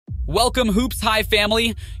Welcome Hoops High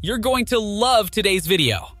family, you're going to love today's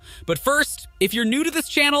video. But first, if you're new to this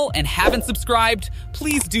channel and haven't subscribed,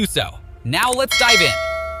 please do so. Now let's dive in.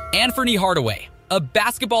 Anfernee Hardaway, a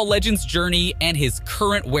basketball legend's journey and his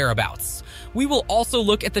current whereabouts. We will also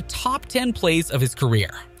look at the top 10 plays of his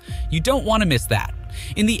career. You don't want to miss that.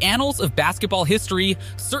 In the annals of basketball history,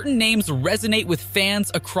 certain names resonate with fans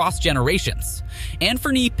across generations.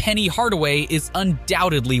 Anfernee "Penny" Hardaway is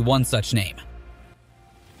undoubtedly one such name.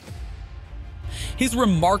 His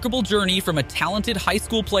remarkable journey from a talented high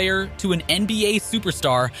school player to an NBA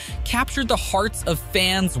superstar captured the hearts of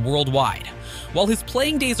fans worldwide. While his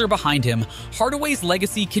playing days are behind him, Hardaway's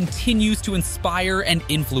legacy continues to inspire and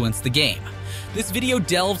influence the game. This video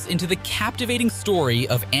delves into the captivating story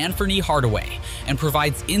of Anfernee Hardaway and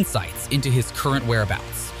provides insights into his current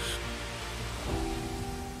whereabouts.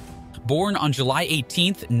 Born on July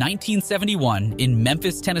 18, 1971 in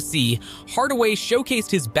Memphis, Tennessee, Hardaway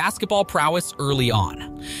showcased his basketball prowess early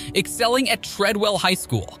on. Excelling at Treadwell High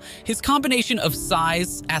School, his combination of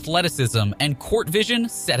size, athleticism, and court vision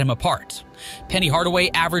set him apart. Penny Hardaway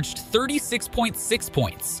averaged 36.6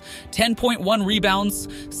 points, 10.1 rebounds,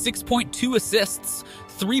 6.2 assists,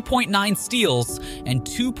 3.9 steals, and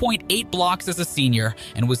 2.8 blocks as a senior,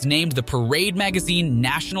 and was named the Parade Magazine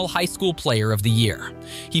National High School Player of the Year.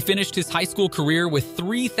 He finished his high school career with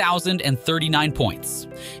 3,039 points.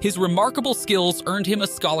 His remarkable skills earned him a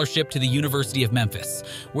scholarship to the University of Memphis,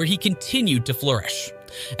 where he continued to flourish.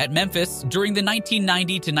 At Memphis, during the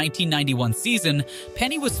 1990 to 1991 season,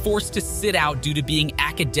 Penny was forced to sit out due to being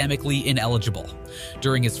academically ineligible.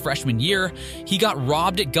 During his freshman year, he got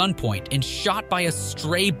robbed at gunpoint and shot by a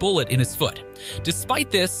stray bullet in his foot.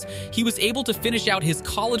 Despite this, he was able to finish out his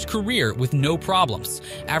college career with no problems,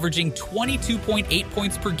 averaging 22.8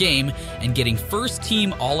 points per game and getting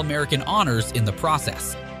first-team All-American honors in the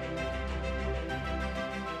process.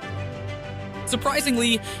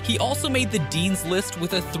 Surprisingly, he also made the Dean's List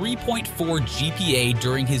with a 3.4 GPA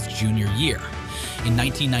during his junior year. In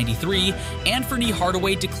 1993, Anfernee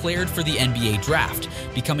Hardaway declared for the NBA draft,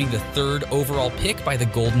 becoming the third overall pick by the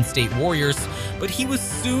Golden State Warriors, but he was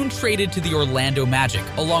soon traded to the Orlando Magic,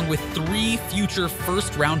 along with 3 future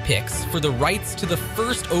first-round picks for the rights to the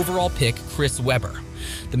first overall pick, Chris Webber.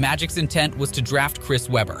 The Magic's intent was to draft Chris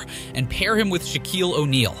Webber and pair him with Shaquille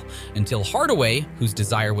O'Neal, until Hardaway, whose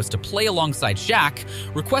desire was to play alongside Shaq,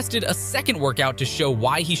 requested a second workout to show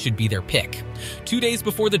why he should be their pick. 2 days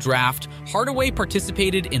before the draft, Hardaway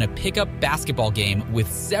participated in a pickup basketball game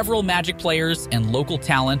with several Magic players and local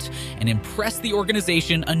talent and impressed the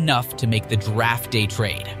organization enough to make the draft day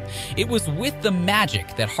trade. It was with the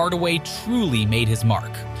Magic that Hardaway truly made his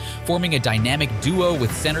mark. Forming a dynamic duo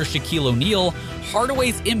with center Shaquille O'Neal,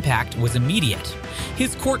 Hardaway's impact was immediate.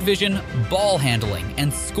 His court vision, ball handling,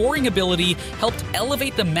 and scoring ability helped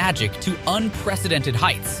elevate the Magic to unprecedented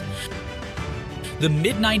heights. The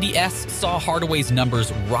mid-90s saw Hardaway's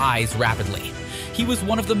numbers rise rapidly. He was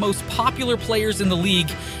one of the most popular players in the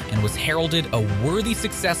league and was heralded a worthy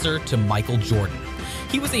successor to Michael Jordan.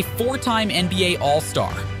 He was a 4-time NBA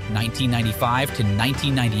All-Star, 1995 to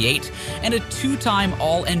 1998, and a 2-time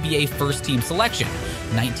All-NBA First-Team selection,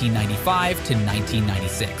 1995 to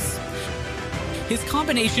 1996. His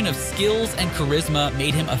combination of skills and charisma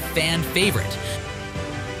made him a fan favorite,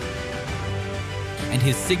 and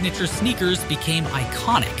his signature sneakers became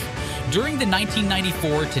iconic. During the 1994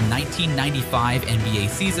 to 1995 NBA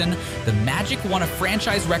season, the Magic won a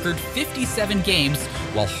franchise record 57 games,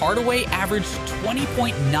 while Hardaway averaged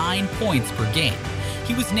 20.9 points per game.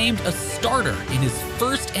 He was named a starter in his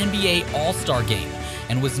first NBA All-Star game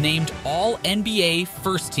and was named All-NBA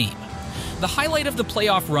First Team. The highlight of the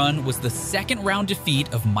playoff run was the second-round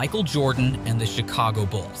defeat of Michael Jordan and the Chicago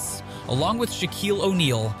Bulls. Along with Shaquille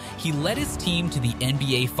O'Neal, he led his team to the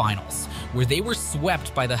NBA Finals, where they were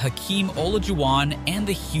swept by the Hakeem Olajuwon and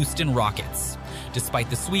the Houston Rockets. Despite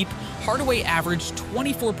the sweep, Hardaway averaged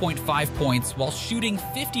 24.5 points while shooting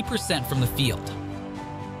 50% from the field.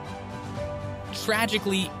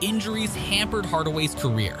 Tragically, injuries hampered Hardaway's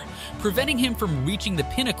career, preventing him from reaching the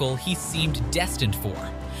pinnacle he seemed destined for.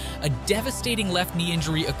 A devastating left knee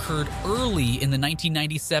injury occurred early in the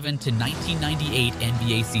 1997 to 1998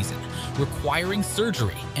 NBA season, requiring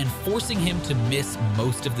surgery and forcing him to miss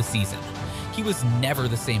most of the season. He was never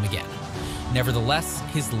the same again. Nevertheless,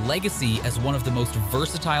 his legacy as one of the most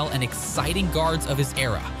versatile and exciting guards of his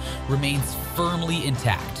era remains firmly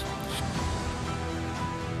intact.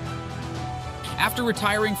 After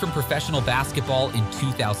retiring from professional basketball in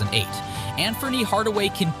 2008, Anfernee Hardaway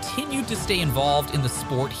continued to stay involved in the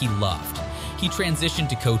sport he loved. He transitioned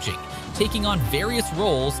to coaching, taking on various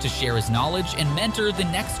roles to share his knowledge and mentor the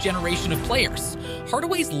next generation of players.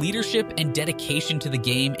 Hardaway's leadership and dedication to the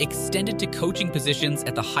game extended to coaching positions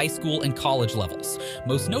at the high school and college levels,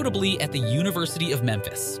 most notably at the University of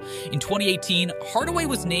Memphis. In 2018, Hardaway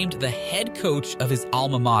was named the head coach of his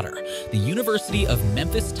alma mater, the University of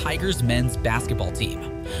Memphis Tigers men's basketball team.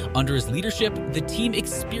 Under his leadership, the team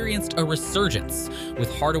experienced a resurgence,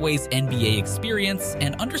 with Hardaway's NBA experience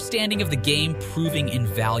and understanding of the game proving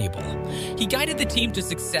invaluable. He guided the team to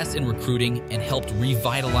success in recruiting and helped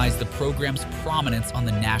revitalize the program's prominence on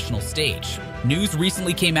the national stage. News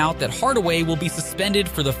recently came out that Hardaway will be suspended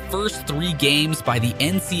for the first 3 games by the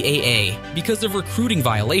NCAA because of recruiting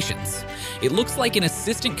violations. It looks like an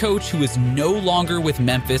assistant coach who is no longer with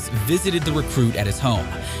Memphis visited the recruit at his home,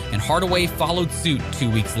 and Hardaway followed suit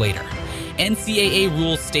 2 weeks later. NCAA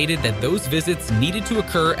rules stated that those visits needed to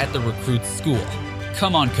occur at the recruit's school.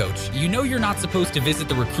 Come on, coach, you know you're not supposed to visit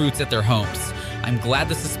the recruits at their homes. I'm glad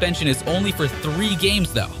the suspension is only for 3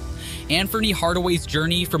 games, though. Anfernee Hardaway's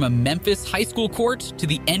journey from a Memphis high school court to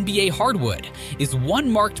the NBA hardwood is one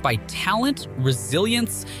marked by talent,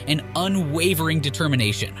 resilience, and unwavering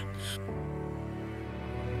determination.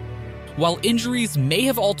 While injuries may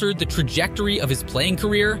have altered the trajectory of his playing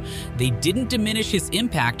career, they didn't diminish his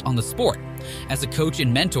impact on the sport. As a coach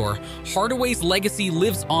and mentor, Hardaway's legacy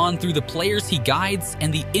lives on through the players he guides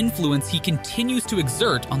and the influence he continues to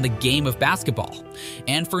exert on the game of basketball.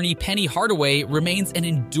 Anfernee Penny Hardaway remains an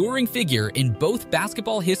enduring figure in both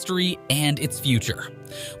basketball history and its future.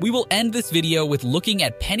 We will end this video with looking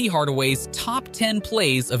at Penny Hardaway's top 10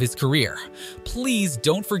 plays of his career. Please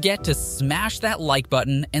don't forget to smash that like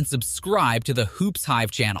button and subscribe to the Hoops Hive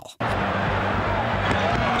channel. Here's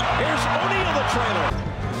O'Neal, the trailer.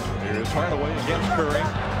 Here's Hardaway against Curry.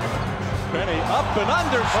 Penny up and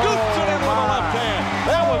under, scoops it in with the left hand.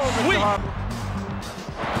 That was sweet.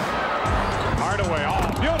 Hardaway,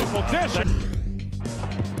 beautiful dish.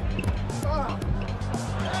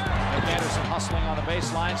 Anderson hustling on the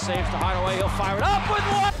baseline, saves to Hardaway. He'll fire it up with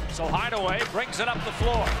one. So Hardaway brings it up the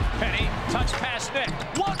floor. Penny, touch pass Nick.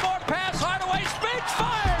 One more pass, Hardaway spins,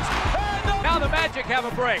 fires. And now the Magic have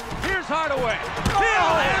a break. Here's Hardaway.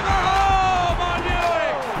 He'll hammer home on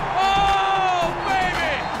Ewing. Oh,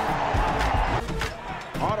 baby!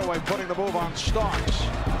 Hardaway putting the move on Starks.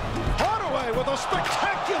 Hardaway with a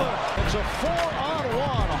spectacular. It's a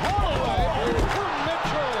 4-on-1. Hardaway for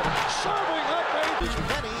Mitchell. Serving up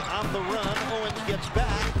Penny on the run. Owens gets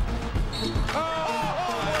back. Oh,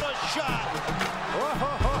 what a shot!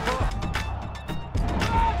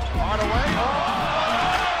 Hardaway. Oh,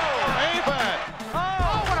 Abad. Oh,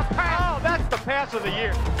 what a pass! Oh, that's the pass of the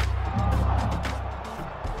year.